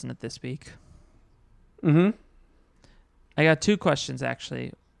Not a President This Week. Mm-hmm. I got two questions,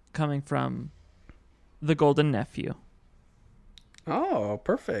 actually, coming from the Golden Nephew. Oh,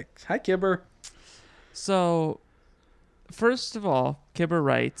 perfect. Hi, Kibber. So, first of all, Kibber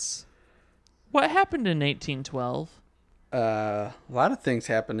writes, what happened in 1812? A lot of things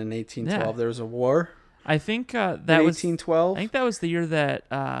happened in 1812. Yeah. There was a war. I think that was 1812. I think that was the year that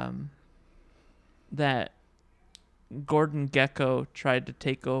that Gordon Gekko tried to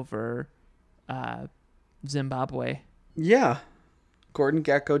take over Zimbabwe. Yeah, Gordon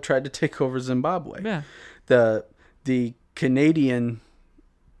Gekko tried to take over Zimbabwe. Yeah, the Canadian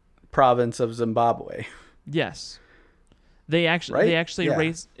province of Zimbabwe. Yes. They actually Yeah.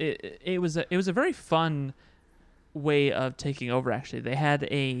 raced. It was a very fun way of taking over. Actually, they had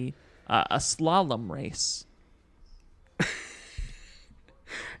a slalom race.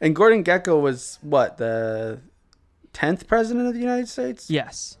 And Gordon Gekko was what, the 10th president of the United States?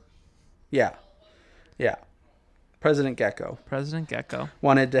 Yes, Yeah. President Gekko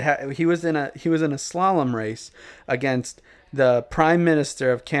wanted to he was in a slalom race against the Prime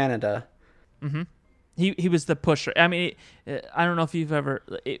Minister of Canada. Mm-hmm. He was the pusher. I mean, I don't know if you've ever.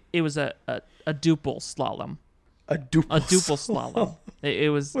 It was a duple slalom. A duple slalom.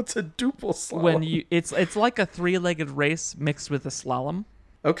 It was. What's a duple slalom? When it's like a three-legged race mixed with a slalom.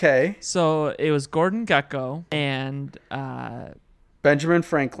 Okay. So it was Gordon Gekko and Benjamin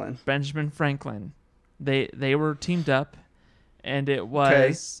Franklin. They were teamed up, and it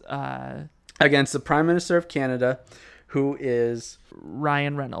was against the Prime Minister of Canada, who is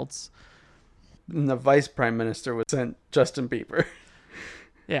Ryan Reynolds. And the Vice Prime Minister was Justin Bieber.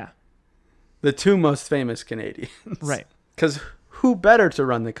 Yeah. The two most famous Canadians. Right. Because who better to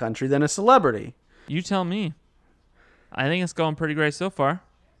run the country than a celebrity? You tell me. I think it's going pretty great so far.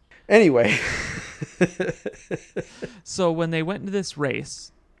 Anyway. So when they went into this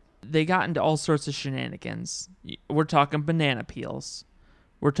race, they got into all sorts of shenanigans. We're talking banana peels.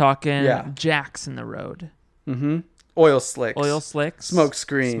 We're talking jacks in the road. Mm-hmm. Oil slicks. Smoke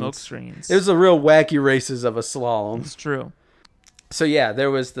screens. It was a real wacky races of a slalom. It's true. So yeah,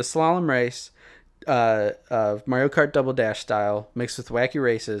 there was the slalom race of Mario Kart Double Dash style mixed with wacky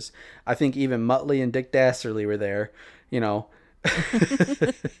races. I think even Muttley and Dick Dastardly were there, you know.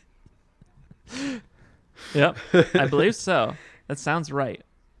 Yep, I believe so. That sounds right.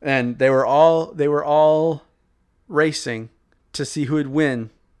 And they were all racing to see who would win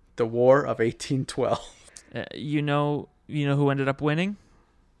the War of 1812. You know who ended up winning?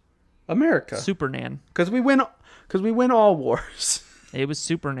 America. Supernan. Because we win all wars. It was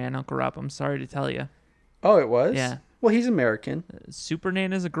Supernan, Uncle Rob. I'm sorry to tell you. Oh, it was? Yeah. Well, he's American.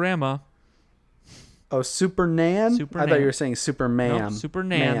 Supernan is a grandma. Oh, Supernan? I thought you were saying Superman. No,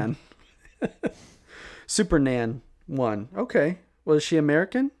 Supernan. Supernan won. Okay. Well, is she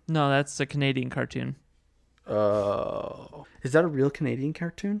American? No, that's a Canadian cartoon. Oh. Is that a real Canadian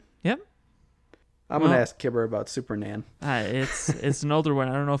cartoon? Yep. I'm going to ask Kibber about Super Nan. It's an older one.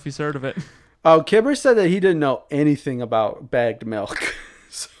 I don't know if he's heard of it. Oh, Kibber said that he didn't know anything about bagged milk.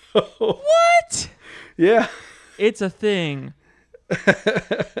 So, what? Yeah. It's a thing.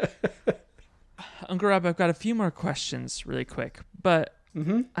 Uncle Rob, I've got a few more questions really quick, but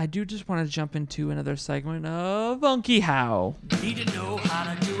I do just want to jump into another segment of Unky How. Need to know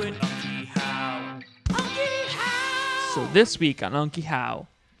how to do it, Unky How. Unky How! So this week on Unky How,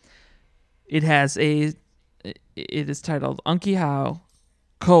 it is titled Unky How,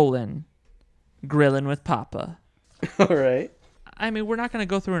 Grillin' with Papa. All right. I mean, we're not going to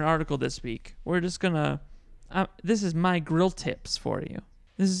go through an article this week. We're just going to... this is my grill tips for you.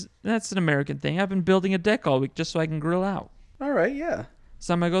 That's an American thing. I've been building a deck all week just so I can grill out. All right, yeah.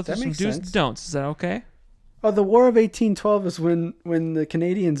 So I'm going to go through some do's and don'ts. Is that okay? Oh, the War of 1812 is when the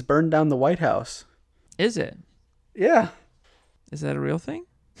Canadians burned down the White House. Is it? Yeah. Is that a real thing?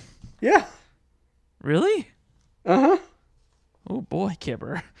 Yeah. Really? Uh-huh. Oh, boy,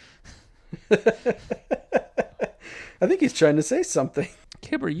 Kibber. I think he's trying to say something.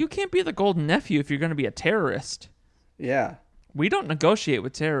 Kibber, you can't be the golden nephew if you're going to be a terrorist. Yeah. We don't negotiate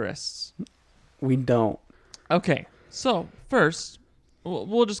with terrorists. We don't. Okay, so first,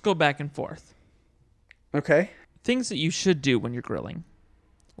 we'll just go back and forth. Okay. Things that you should do when you're grilling.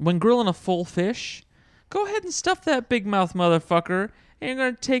 When grilling a full fish, go ahead and stuff that big mouth motherfucker, and you're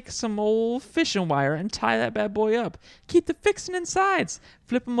going to take some old fishing wire and tie that bad boy up. Keep the fixing insides.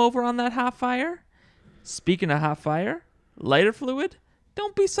 Flip them over on that hot fire. Speaking of hot fire, lighter fluid?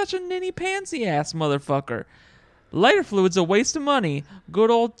 Don't be such a ninny pansy ass motherfucker. Lighter fluid's a waste of money.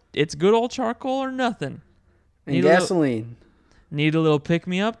 It's good old charcoal or nothing. And gasoline. Need a little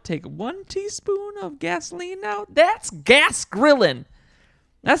pick-me-up? Take 1 teaspoon of gasoline out. That's gas grilling.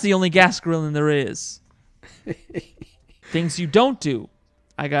 That's the only gas grilling there is. Things you don't do.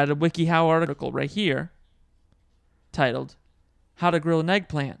 I got a WikiHow article right here titled, How to Grill an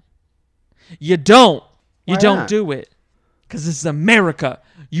Eggplant. You don't. You Why don't not? do it. Because this is America.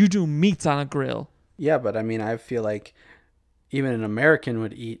 You do meats on a grill. Yeah, but I mean, I feel like even an American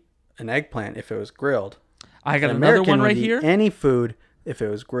would eat an eggplant if it was grilled. I got An another American one right would eat here. any food if it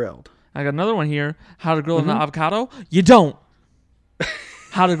was grilled. I got another one here. How to grill an avocado? You don't.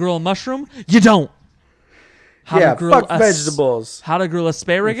 How to grill a mushroom? You don't. How to grill fuck vegetables. How to grill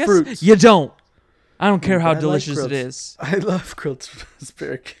asparagus? Fruits. You don't. I don't care how I delicious like it is. I love grilled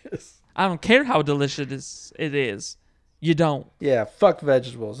asparagus. I don't care how delicious it is. You don't. Yeah, fuck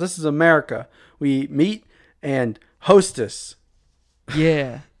vegetables. This is America. We eat meat and Hostess.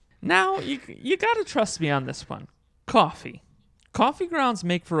 Yeah. Now, you got to trust me on this one. Coffee. Coffee grounds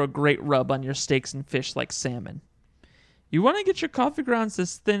make for a great rub on your steaks and fish like salmon. You want to get your coffee grounds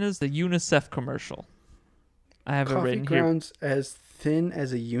as thin as the UNICEF commercial. I have it written here. Coffee grounds as thin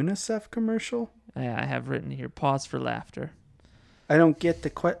as a UNICEF commercial? Yeah, I have written here. Pause for laughter. I don't get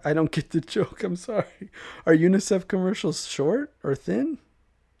the joke. I'm sorry. Are UNICEF commercials short or thin?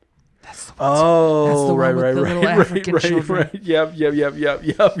 That's the one. That's the one with the little African children. Right. Yep.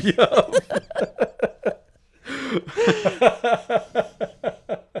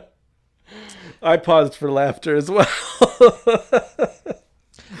 I paused for laughter as well.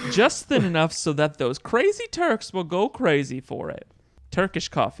 Just thin enough so that those crazy Turks will go crazy for it. Turkish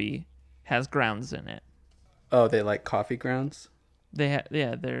coffee has grounds in it. Oh, they like coffee grounds?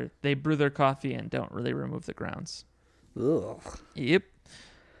 They brew their coffee and don't really remove the grounds. Ugh. Yep.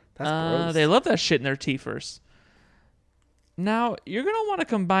 That's gross. They love that shit in their tea first. Now, you're going to want to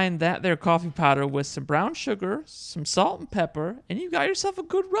combine that there coffee powder with some brown sugar, some salt and pepper, and you've got yourself a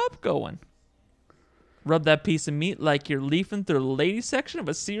good rub going. Rub that piece of meat like you're leafing through the ladies section of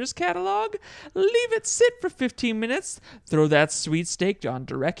a Sears catalog. Leave it sit for 15 minutes. Throw that sweet steak on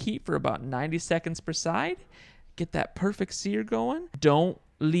direct heat for about 90 seconds per side. Get that perfect sear going. Don't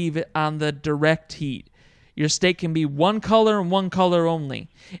leave it on the direct heat. Your steak can be one color and one color only.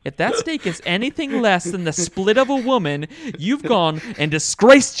 If that steak is anything less than the split of a woman, you've gone and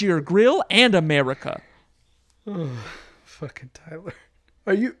disgraced your grill and America. Oh, fucking Tyler.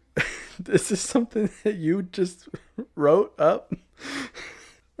 Are you... This is something that you just wrote up?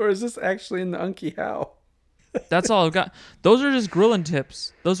 Or is this actually in the Unky How? That's all I've got. Those are just grilling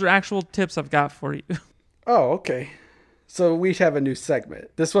tips. Those are actual tips I've got for you. Oh, okay. So we have a new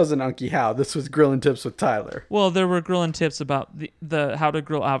segment. This wasn't Unky How. This was Grilling Tips with Tyler. Well, there were grilling tips about the how to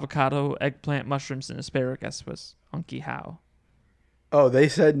grill avocado, eggplant, mushrooms, and asparagus was Unky How. Oh, they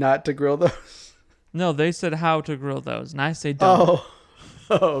said not to grill those? No, they said how to grill those, and I say don't.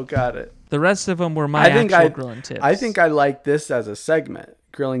 Oh, got it. The rest of them were my actual grilling tips. I think I like this as a segment.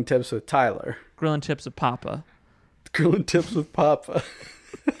 Grilling Tips with Tyler. Grilling tips with Papa. Grilling Tips with Papa.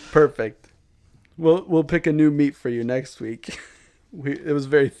 Perfect. We'll pick a new meat for you next week. It was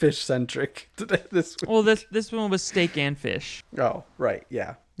very fish centric today. This week. Well, this one was steak and fish. Oh, right,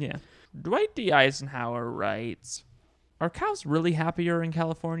 yeah. Yeah. Dwight D. Eisenhower writes, "Are cows really happier in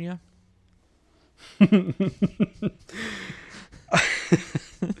California?" I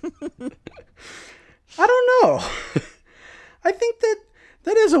don't know. I think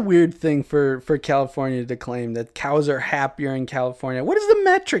that is a weird thing for California to claim that cows are happier in California. What is the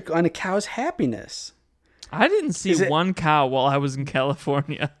metric on a cow's happiness? I didn't see one cow while I was in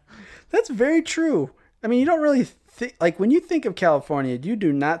California. That's very true. I mean, you don't really think, like, when you think of California, you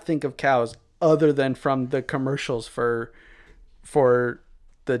do not think of cows other than from the commercials for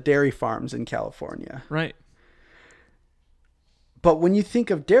the dairy farms in California. Right. But when you think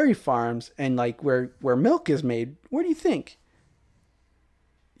of dairy farms and like where milk is made, where do you think?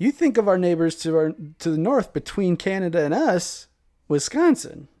 You think of our neighbors to the north between Canada and us,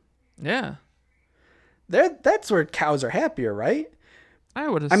 Wisconsin. Yeah. That's where cows are happier, right? I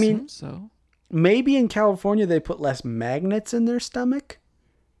would assume so. Maybe in California they put less magnets in their stomach.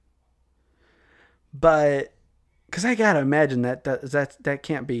 But because I gotta imagine that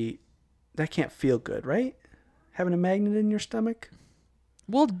can't feel good, right? Having a magnet in your stomach.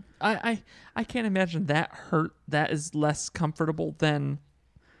 Well, I can't imagine that hurt. That is less comfortable than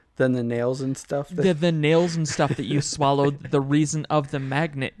the nails and stuff. The nails and stuff that you swallowed. The reason of the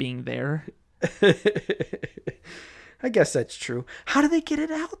magnet being there. I guess that's true. How do they get it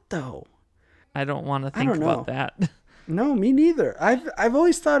out though? I don't want to think about that. No, me neither. I've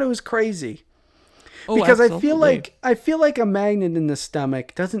always thought it was crazy. Oh, because absolutely. I feel like a magnet in the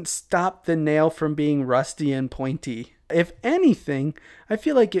stomach doesn't stop the nail from being rusty and pointy. If anything, I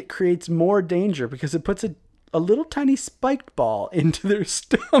feel like it creates more danger because it puts a little tiny spiked ball into their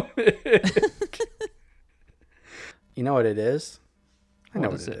stomach. You know what it is? I know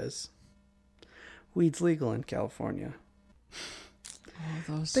what it is. Weed's legal in California. Oh,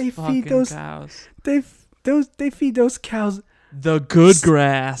 those fucking cows. They feed those cows the good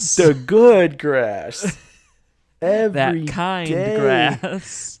grass. The good grass. Every that kind day.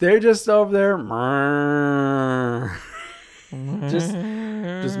 Grass. They're just over there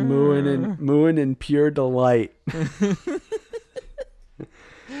just mooing in pure delight.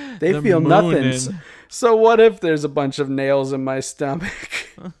 They feel nothing. So what if there's a bunch of nails in my stomach?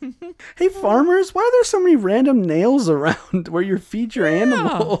 Hey farmers, why are there so many random nails around where you feed your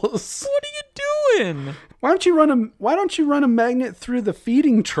animals? What are you doing? Why don't you run a magnet through the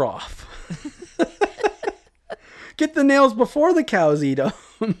feeding trough? Get the nails before the cows eat them.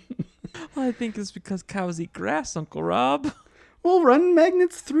 Well, I think it's because cows eat grass, Uncle Rob. Well, run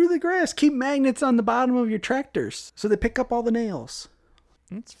magnets through the grass. Keep magnets on the bottom of your tractors so they pick up all the nails.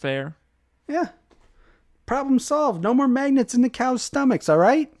 That's fair. Yeah. Problem solved. No more magnets in the cow's stomachs, all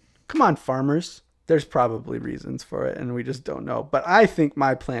right? Come on, farmers. There's probably reasons for it, and we just don't know. But I think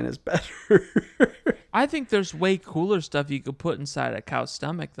my plan is better. I think there's way cooler stuff you could put inside a cow's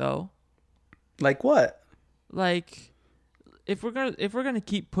stomach, though. Like what? Like, if we're gonna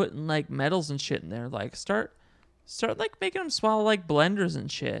keep putting like metals and shit in there, like start like making them swallow like blenders and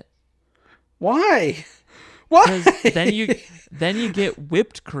shit. Why? Why? Then you get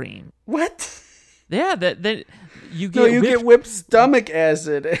whipped cream. What? Yeah, that you get get whipped stomach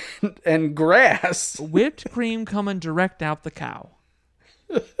acid and grass. Whipped cream coming direct out the cow.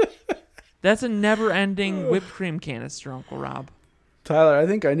 That's a never-ending whipped cream canister, Uncle Rob. Tyler, I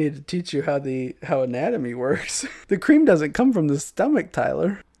think I need to teach you how anatomy works. The cream doesn't come from the stomach,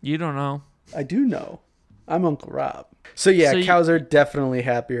 Tyler. You don't know. I do know. I'm Uncle Rob. So yeah, cows are definitely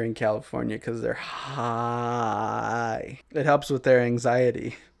happier in California because they're high. It helps with their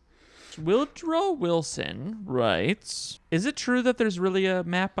anxiety. Woodrow Wilson writes, "Is it true that there's really a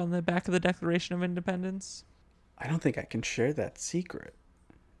map on the back of the Declaration of Independence?" I don't think I can share that secret.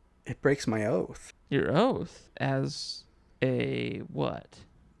 It breaks my oath. Your oath as a what?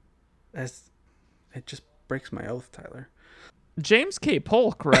 It just breaks my oath, Tyler. James K.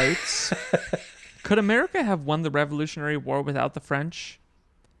 Polk writes, "Could America have won the Revolutionary War without the French?"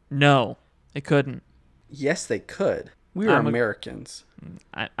 No, it couldn't. Yes, they could. We are Americans.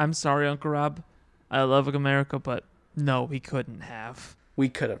 I'm sorry, Uncle Rob. I love America, but no, we couldn't have. We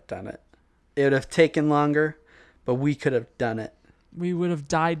could have done it. It would have taken longer, but we could have done it. We would have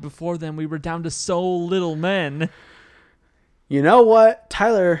died before then. We were down to so little men. You know what,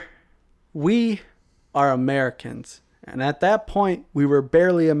 Tyler? We are Americans. And at that point, we were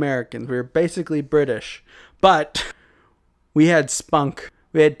barely Americans. We were basically British. But we had spunk.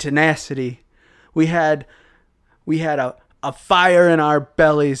 We had tenacity. We had a fire in our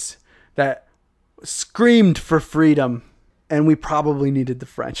bellies that screamed for freedom. And we probably needed the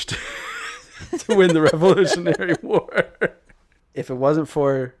French to win the Revolutionary War. If it wasn't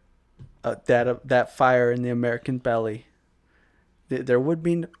for that fire in the American belly, there would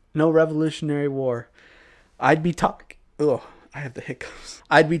be no Revolutionary War. I'd be talking. Oh, I have the hiccups.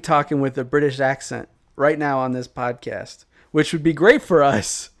 I'd be talking with a British accent right now on this podcast, which would be great for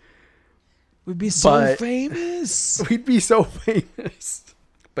us. We'd be so famous. We'd be so famous.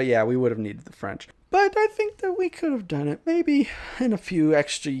 But yeah, we would have needed the French. But I think that we could have done it. Maybe in a few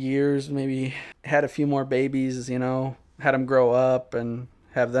extra years. Maybe had a few more babies, had them grow up and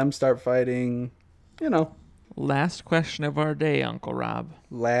have them start fighting, Last question of our day, Uncle Rob.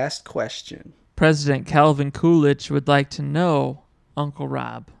 Last question. President Calvin Coolidge would like to know, Uncle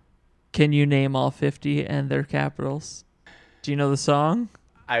Rob, can you name all 50 and their capitals? Do you know the song?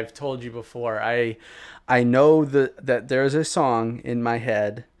 I've told you before. I know that there's a song in my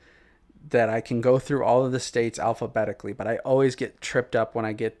head that I can go through all of the states alphabetically, but I always get tripped up when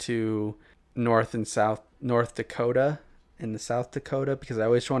I get to North Dakota and the South Dakota, because I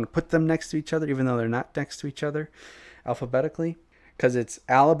always want to put them next to each other, even though they're not next to each other alphabetically. Because it's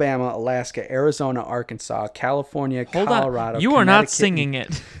Alabama, Alaska, Arizona, Arkansas, California, Colorado. You are not singing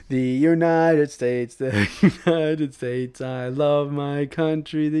it. The United States, I love my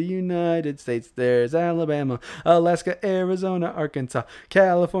country, the United States. There's Alabama, Alaska, Arizona, Arkansas,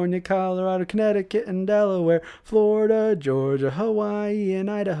 California, Colorado, Connecticut, and Delaware, Florida, Georgia, Hawaii, and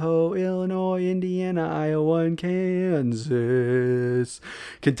Idaho, Illinois, Indiana, Iowa, and Kansas,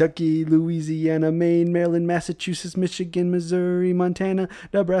 Kentucky, Louisiana, Maine, Maryland, Massachusetts, Michigan, Missouri, Montana,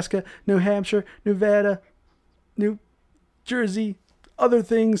 Nebraska, New Hampshire, Nevada, New Jersey, other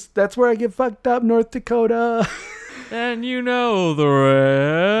things. That's where I get fucked up. North Dakota. And you know the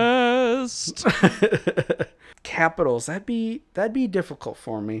rest. Capitals. That'd be difficult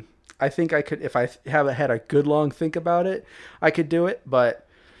for me. I think I could, if I had a good long think about it, I could do it. But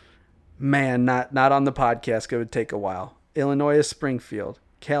man, not on the podcast. It would take a while. Illinois is Springfield.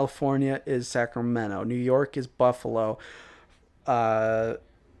 California is Sacramento. New York is Buffalo.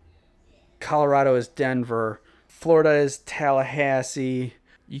 Colorado is Denver. Florida is Tallahassee.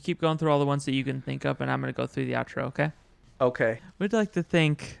 You keep going through all the ones that you can think of, and I'm going to go through the outro, okay? Okay. We'd like to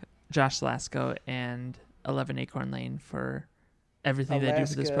thank Josh Lasco and 11 Acorn Lane for everything they do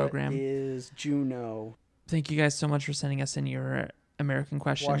for this program. Is Juneau. Thank you guys so much for sending us in your American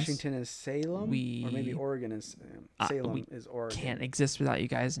questions. Washington is Salem? Or maybe Oregon is Salem is Oregon. Can't exist without you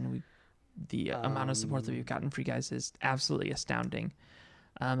guys, and the amount of support that we've gotten for you guys is absolutely astounding.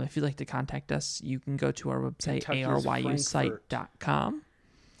 If you'd like to contact us, you can go to our website, aryusite.com.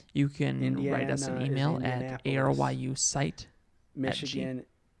 You can write us an email at aryusite. Michigan.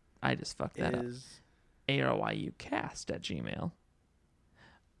 I just fucked that up. aryucast@gmail.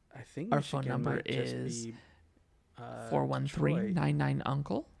 I think our phone number is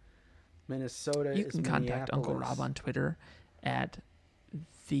 413-99-UNCLE. Minnesota You can contact Uncle Rob on Twitter at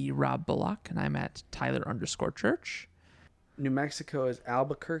the Rob Bullock, and I'm at Tyler_Church. New Mexico is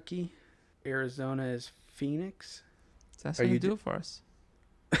Albuquerque. Arizona is Phoenix. That's how you do it for us.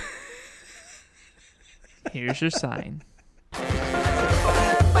 Here's your sign.